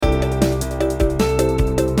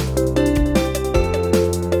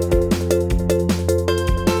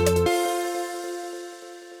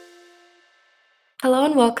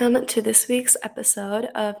welcome to this week's episode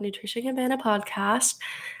of Nutrition Cabana Podcast.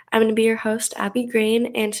 I'm going to be your host, Abby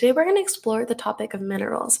Green, and today we're going to explore the topic of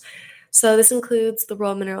minerals. So this includes the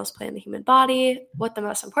role minerals play in the human body, what the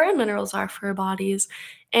most important minerals are for our bodies,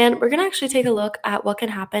 and we're going to actually take a look at what can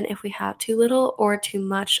happen if we have too little or too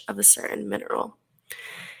much of a certain mineral.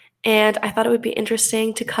 And I thought it would be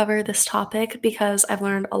interesting to cover this topic because I've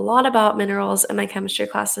learned a lot about minerals in my chemistry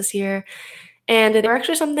class this year, and they were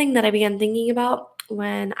actually something that I began thinking about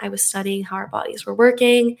when I was studying how our bodies were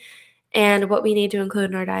working and what we need to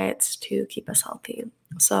include in our diets to keep us healthy.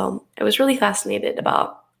 So I was really fascinated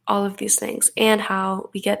about all of these things and how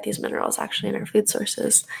we get these minerals actually in our food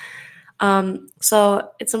sources.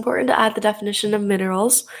 So it's important to add the definition of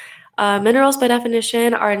minerals. Minerals, by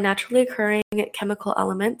definition, are naturally occurring chemical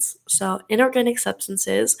elements, so inorganic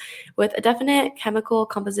substances with a definite chemical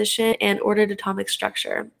composition and ordered atomic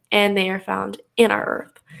structure, and they are found in our earth.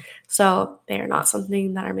 So they are not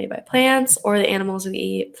something that are made by plants or the animals we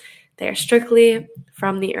eat. They are strictly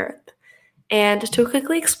from the earth. And to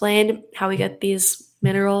quickly explain how we get these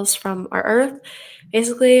minerals from our earth,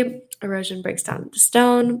 basically erosion breaks down into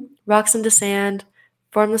stone, rocks into sand,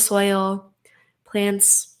 form the soil,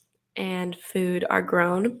 plants and food are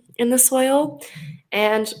grown in the soil,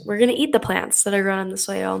 and we're going to eat the plants that are grown in the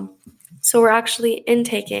soil. So we're actually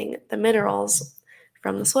intaking the minerals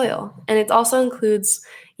from the soil. And it also includes,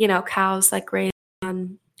 cows that graze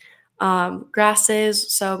on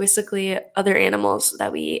grasses, so basically other animals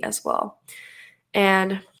that we eat as well.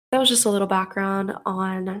 And that was just a little background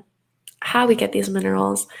on how we get these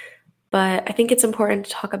minerals, but I think it's important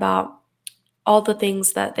to talk about all the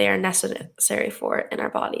things that they are necessary for in our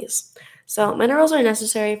bodies. So minerals are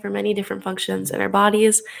necessary for many different functions in our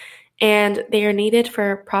bodies, and they are needed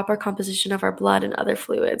for proper composition of our blood and other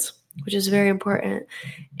fluids, which is very important,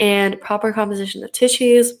 and proper composition of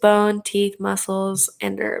tissues, bone, teeth, muscles,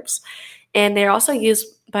 and nerves. And they're also used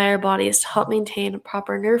by our bodies to help maintain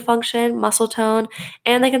proper nerve function, muscle tone,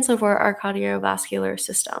 and they can support our cardiovascular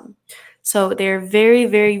system. So they're very,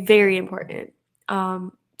 very, very important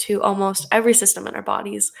to almost every system in our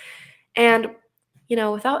bodies. And,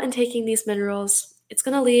 without intaking these minerals, it's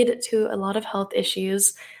going to lead to a lot of health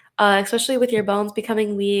issues, especially with your bones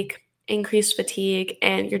becoming weak, increased fatigue,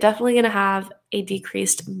 and you're definitely going to have a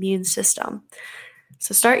decreased immune system.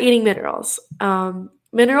 So start eating minerals.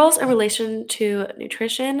 Minerals in relation to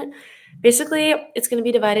nutrition, basically it's going to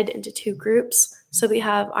be divided into two groups. So we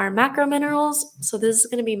have our macrominerals. So this is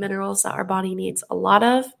going to be minerals that our body needs a lot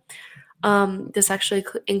of. This actually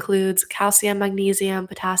includes calcium, magnesium,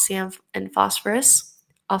 potassium, and phosphorus,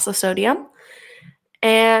 also sodium.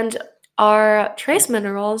 And our trace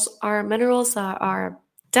minerals are minerals that are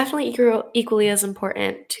definitely equally as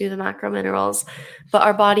important to the macrominerals, but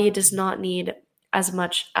our body does not need as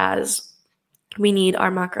much as we need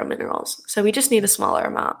our macrominerals. So we just need a smaller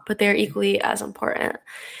amount, but they're equally as important.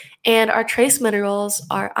 And our trace minerals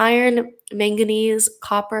are iron, manganese,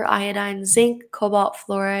 copper, iodine, zinc, cobalt,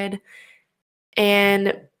 fluoride,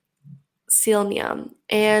 and selenium.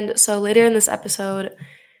 And so later in this episode,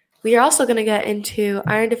 we are also going to get into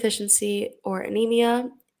iron deficiency or anemia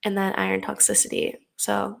and then iron toxicity.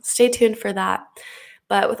 So stay tuned for that.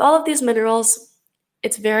 But with all of these minerals,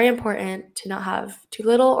 it's very important to not have too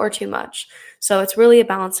little or too much. So it's really a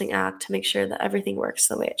balancing act to make sure that everything works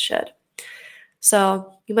the way it should.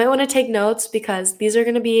 So you might want to take notes because these are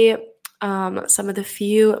going to be some of the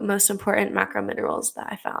few most important macrominerals that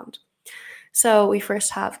I found. So we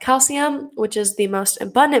first have calcium, which is the most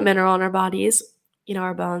abundant mineral in our bodies.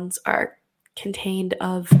 Our bones are contained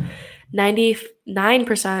of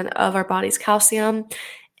 99% of our body's calcium.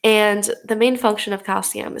 And the main function of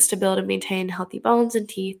calcium is to build and maintain healthy bones and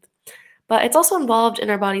teeth. But it's also involved in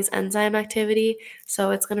our body's enzyme activity.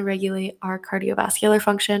 So it's going to regulate our cardiovascular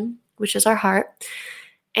function, which is our heart.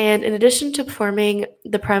 And in addition to performing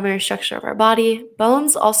the primary structure of our body,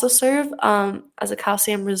 bones also serve as a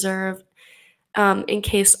calcium reserve in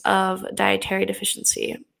case of dietary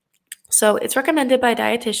deficiency. So it's recommended by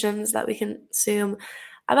dietitians that we consume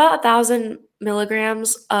about 1,000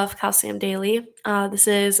 milligrams of calcium daily. This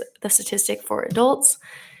is the statistic for adults.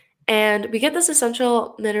 And we get this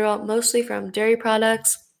essential mineral mostly from dairy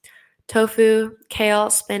products, tofu, kale,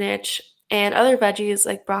 spinach, and other veggies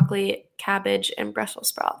like broccoli, cabbage, and Brussels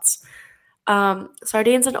sprouts.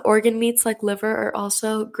 Sardines and organ meats like liver are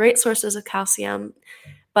also great sources of calcium,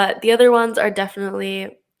 but the other ones are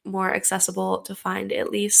definitely more accessible to find,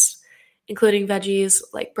 at least including veggies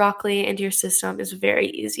like broccoli into your system is very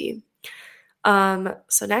easy.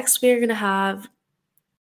 So next we're going to have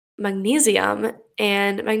magnesium,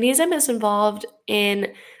 and magnesium is involved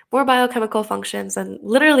in more biochemical functions than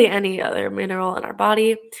literally any other mineral in our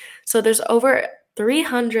body. So there's over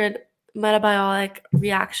 300 metabolic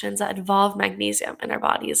reactions that involve magnesium in our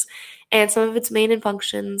bodies. And some of its main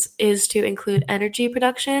functions is to include energy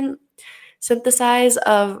production, synthesis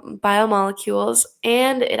of biomolecules,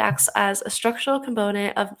 and it acts as a structural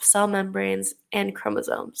component of cell membranes and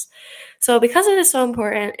chromosomes. So because it is so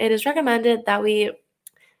important, it is recommended that we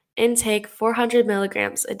intake 400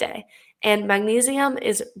 milligrams a day. And magnesium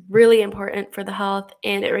is really important for the health,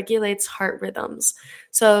 and it regulates heart rhythms.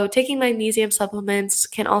 So taking magnesium supplements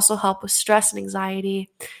can also help with stress and anxiety,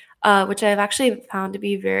 which I've actually found to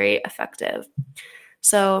be very effective.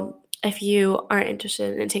 So if you aren't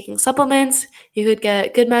interested in taking supplements, you could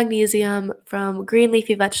get good magnesium from green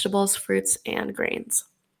leafy vegetables, fruits, and grains.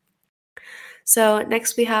 So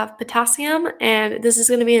next we have potassium, and this is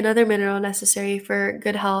going to be another mineral necessary for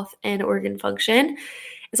good health and organ function.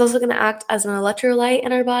 It's also going to act as an electrolyte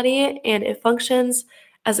in our body, and it functions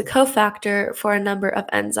as a cofactor for a number of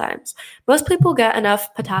enzymes. Most people get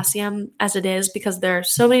enough potassium as it is because there are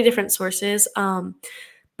so many different sources,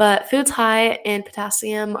 but foods high in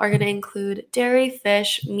potassium are going to include dairy,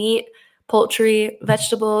 fish, meat, poultry,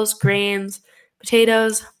 vegetables, grains,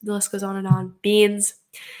 potatoes, the list goes on, beans,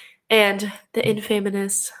 and the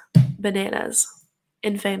infamous bananas.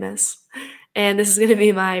 Infamous. And this is going to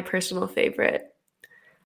be my personal favorite.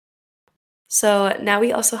 So now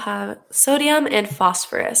we also have sodium and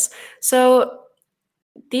phosphorus. So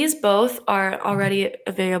these both are already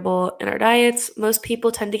available in our diets. Most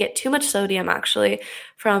people tend to get too much sodium actually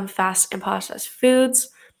from fast and processed foods.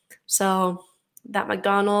 So that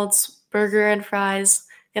McDonald's burger and fries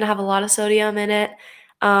gonna have a lot of sodium in it.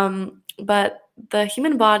 But the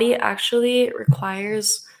human body actually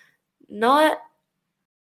requires not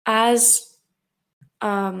as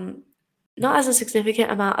a significant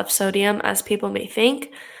amount of sodium as people may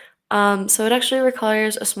think. So it actually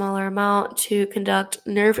requires a smaller amount to conduct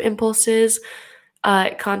nerve impulses,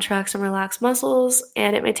 it contracts and relax muscles,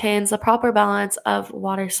 and it maintains the proper balance of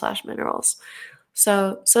water/minerals.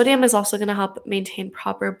 So sodium is also going to help maintain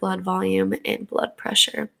proper blood volume and blood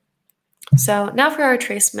pressure. So now for our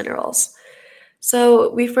trace minerals.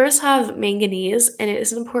 So we first have manganese, and it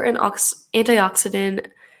is an important antioxidant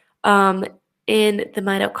in the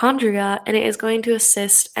mitochondria, and it is going to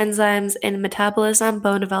assist enzymes in metabolism,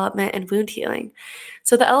 bone development, and wound healing.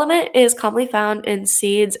 So the element is commonly found in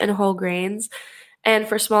seeds and whole grains, and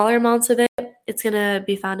for smaller amounts of it, it's going to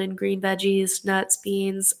be found in green veggies, nuts,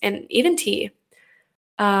 beans, and even tea.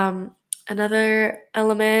 Another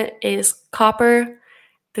element is copper.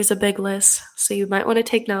 There's a big list, so you might want to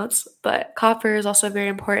take notes, but copper is also very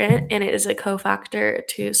important, and it is a cofactor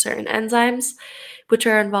to certain enzymes, which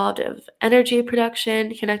are involved in energy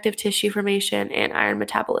production, connective tissue formation, and iron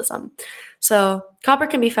metabolism. So copper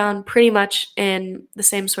can be found pretty much in the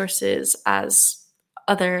same sources as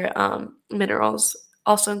other minerals,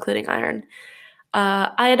 also including iron.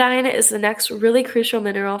 Iodine is the next really crucial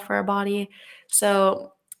mineral for our body.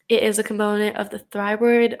 So it is a component of the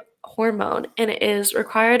thyroid hormone, and it is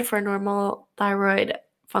required for normal thyroid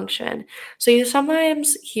function. So you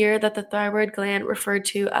sometimes hear that the thyroid gland referred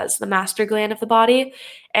to as the master gland of the body,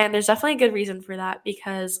 and there's definitely a good reason for that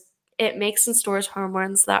because it makes and stores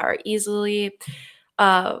hormones that are easily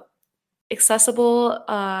accessible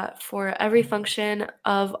for every function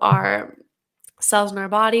of our cells in our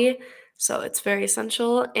body. So it's very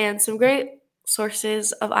essential, and some great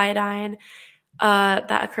sources of iodine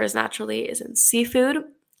that occurs naturally is in seafood,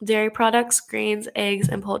 dairy products, grains, eggs,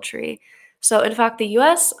 and poultry. So in fact, the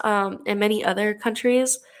US and many other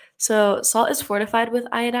countries, so salt is fortified with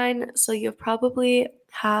iodine, so you probably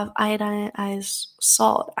have iodinized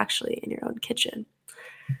salt actually in your own kitchen.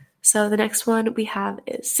 So the next one we have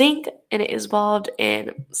is zinc, and it is involved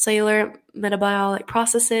in cellular metabolic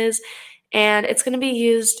processes, and it's going to be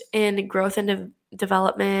used in growth and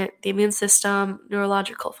development, the immune system,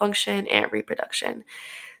 neurological function, and reproduction.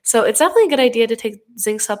 So it's definitely a good idea to take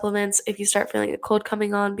zinc supplements if you start feeling a cold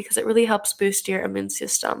coming on because it really helps boost your immune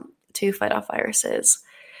system to fight off viruses.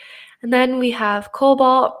 And then we have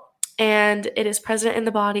cobalt, and it is present in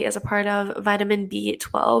the body as a part of vitamin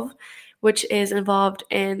B12, which is involved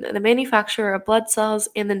in the manufacture of blood cells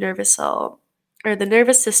and the nervous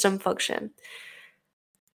system function.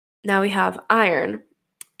 Now we have iron,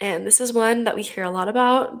 and this is one that we hear a lot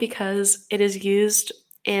about because it is used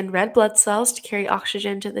in red blood cells to carry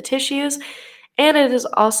oxygen to the tissues, and it is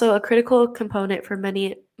also a critical component for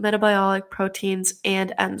many metabolic proteins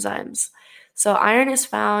and enzymes. So iron is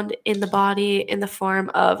found in the body in the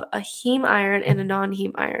form of a heme iron and a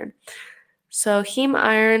non-heme iron. So heme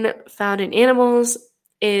iron found in animals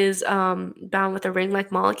is bound with a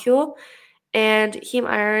ring-like molecule, and heme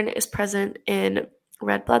iron is present in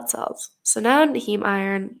red blood cells. So now heme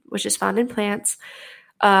iron, which is found in plants,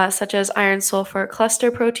 such as iron sulfur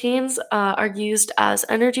cluster proteins, are used as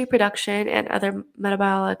energy production and other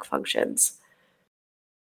metabolic functions.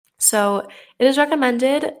 So it is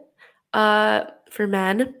recommended for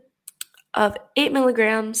men of 8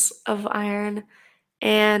 milligrams of iron,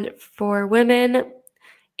 and for women,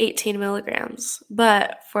 18 milligrams.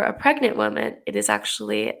 But for a pregnant woman, it is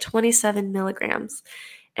actually 27 milligrams.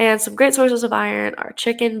 And some great sources of iron are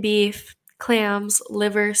chicken, beef, clams,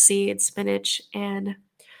 liver, seeds, spinach, and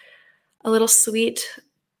a little sweet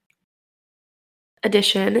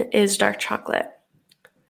addition is dark chocolate.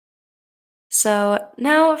 So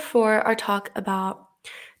now for our talk about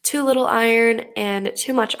too little iron and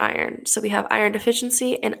too much iron. So we have iron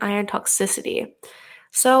deficiency and iron toxicity.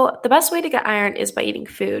 So the best way to get iron is by eating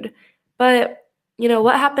food. But,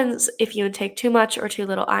 what happens if you intake too much or too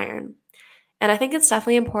little iron? And I think it's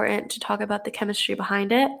definitely important to talk about the chemistry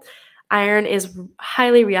behind it. Iron is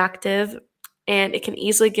highly reactive, and it can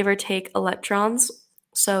easily give or take electrons.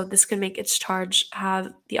 So this can make its charge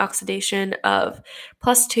have the oxidation of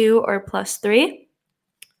 +2 or +3.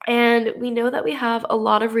 And we know that we have a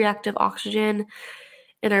lot of reactive oxygen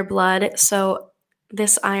in our blood, so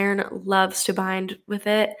this iron loves to bind with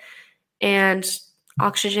it. And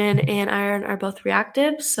oxygen and iron are both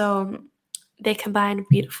reactive, so they combine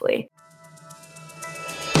beautifully.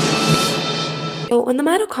 So when the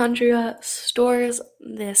mitochondria stores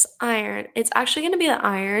this iron, it's actually going to be the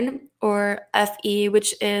iron, or Fe,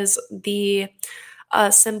 which is the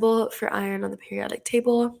symbol for iron on the periodic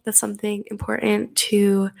table. That's something important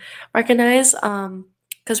to recognize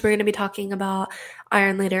because we're going to be talking about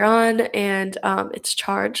iron later on and its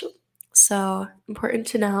charge. So important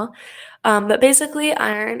to know. But basically,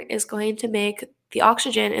 iron is going to make the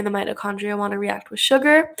oxygen in the mitochondria want to react with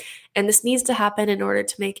sugar, and this needs to happen in order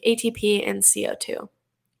to make ATP and CO2.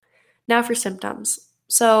 Now for symptoms.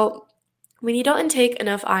 So when you don't intake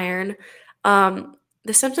enough iron,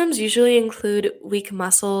 the symptoms usually include weak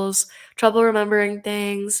muscles, trouble remembering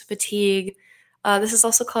things, fatigue. This is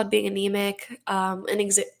also called being anemic.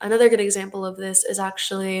 Another good example of this is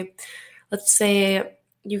actually, let's say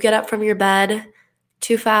you get up from your bed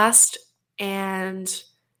too fast and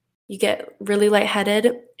you get really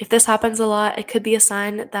lightheaded. If this happens a lot, it could be a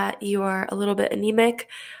sign that you are a little bit anemic.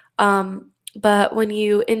 But when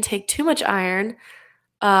you intake too much iron,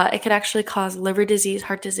 it could actually cause liver disease,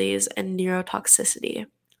 heart disease, and neurotoxicity.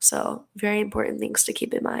 So very important things to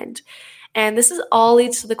keep in mind. And this is all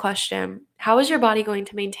leads to the question, how is your body going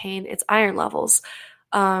to maintain its iron levels?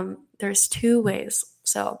 There's two ways.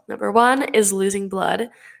 So number one is losing blood.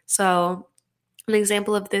 So an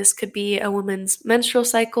example of this could be a woman's menstrual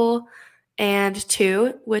cycle, and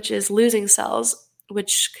two, which is losing cells,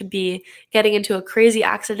 which could be getting into a crazy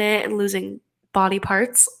accident and losing body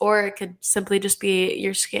parts, or it could simply just be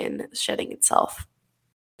your skin shedding itself.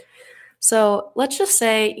 So let's just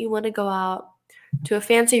say you want to go out to a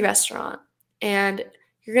fancy restaurant and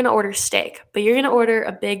you're going to order steak, but you're going to order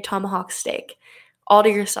a big tomahawk steak all to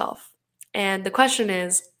yourself. And the question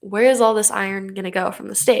is, where is all this iron going to go from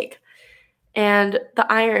the steak? And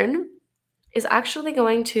the iron is actually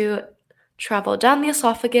going to travel down the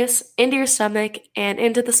esophagus, into your stomach, and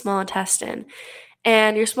into the small intestine.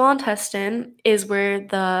 And your small intestine is where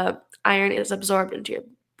the iron is absorbed into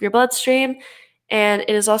your bloodstream, and it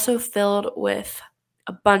is also filled with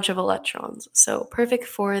a bunch of electrons, so perfect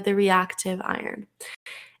for the reactive iron.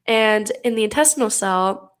 And in the intestinal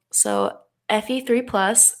cell, so Fe3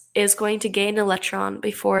 plus is going to gain an electron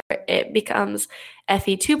before it becomes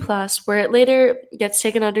Fe2 plus, where it later gets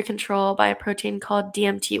taken under control by a protein called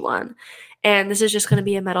DMT1. And this is just going to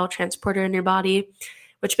be a metal transporter in your body,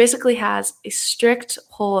 which basically has a strict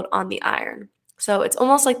hold on the iron. So it's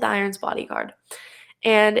almost like the iron's bodyguard.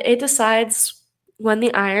 And it decides when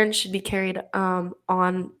the iron should be carried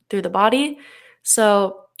on through the body.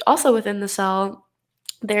 So also within the cell,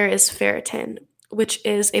 there is ferritin, which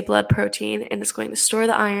is a blood protein, and it's going to store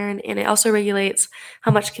the iron, and it also regulates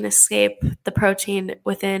how much can escape the protein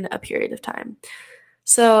within a period of time.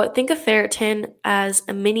 So think of ferritin as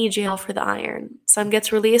a mini jail for the iron. Some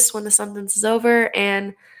gets released when the sentence is over,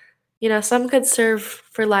 and some could serve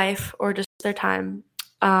for life or just their time.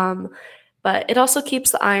 But it also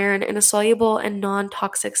keeps the iron in a soluble and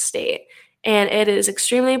non-toxic state, and it is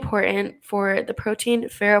extremely important for the protein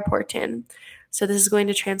ferroportin. So this is going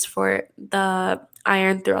to transport the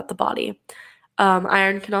iron throughout the body.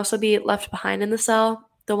 Iron can also be left behind in the cell.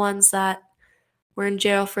 The ones that were in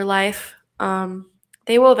jail for life,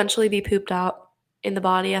 they will eventually be pooped out in the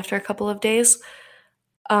body after a couple of days.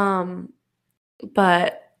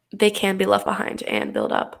 but they can be left behind and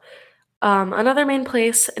build up. Another main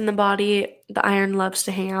place in the body the iron loves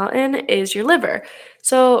to hang out in is your liver.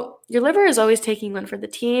 So your liver is always taking one for the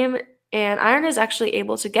team, and iron is actually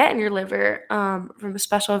able to get in your liver from a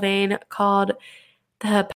special vein called the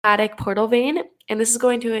hepatic portal vein, and this is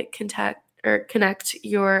going to connect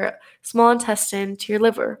your small intestine to your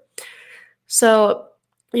liver. So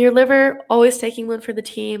your liver always taking one for the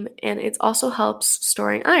team, and it also helps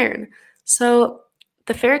storing iron. So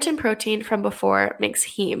the ferritin protein from before makes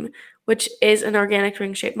heme, which is an organic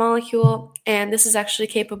ring-shaped molecule, and this is actually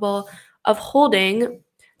capable of holding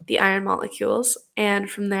the iron molecules. And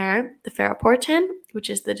from there, the ferroportin, which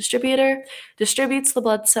is the distributor, distributes the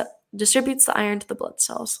iron to the blood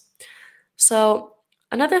cells. So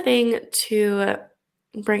another thing to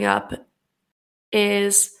bring up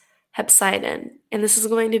is hepcidin, and this is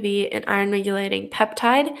going to be an iron-regulating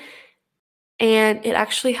peptide, and it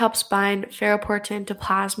actually helps bind ferroportin to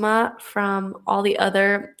plasma from all the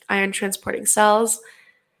other iron-transporting cells.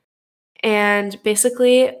 And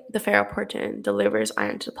basically, the ferroportin delivers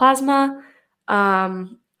iron to the plasma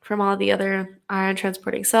from all the other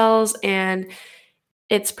iron-transporting cells, and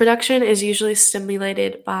its production is usually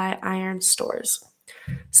stimulated by iron stores.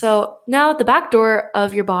 So now the back door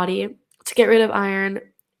of your body to get rid of iron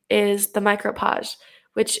is the macrophage,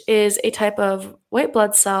 which is a type of white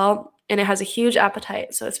blood cell, and it has a huge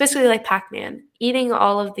appetite. So it's basically like Pac-Man, eating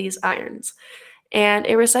all of these irons. And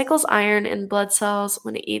it recycles iron in blood cells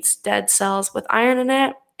when it eats dead cells with iron in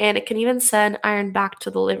it, and it can even send iron back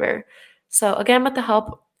to the liver. So again, with the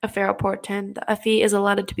help of ferroportin, the Fe is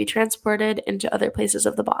allowed to be transported into other places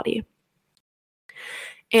of the body.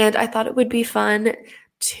 And I thought it would be fun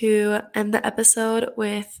to end the episode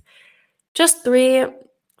with just 3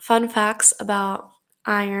 fun facts about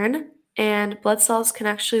iron. And blood cells can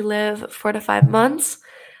actually live 4 to 5 months.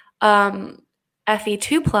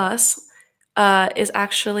 Fe2 plus is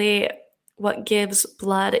actually what gives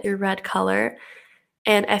blood a red color.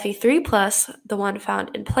 And Fe3 plus, the one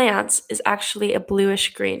found in plants, is actually a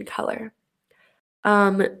bluish green color.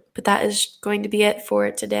 But that is going to be it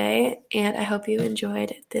for today, and I hope you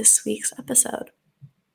enjoyed this week's episode.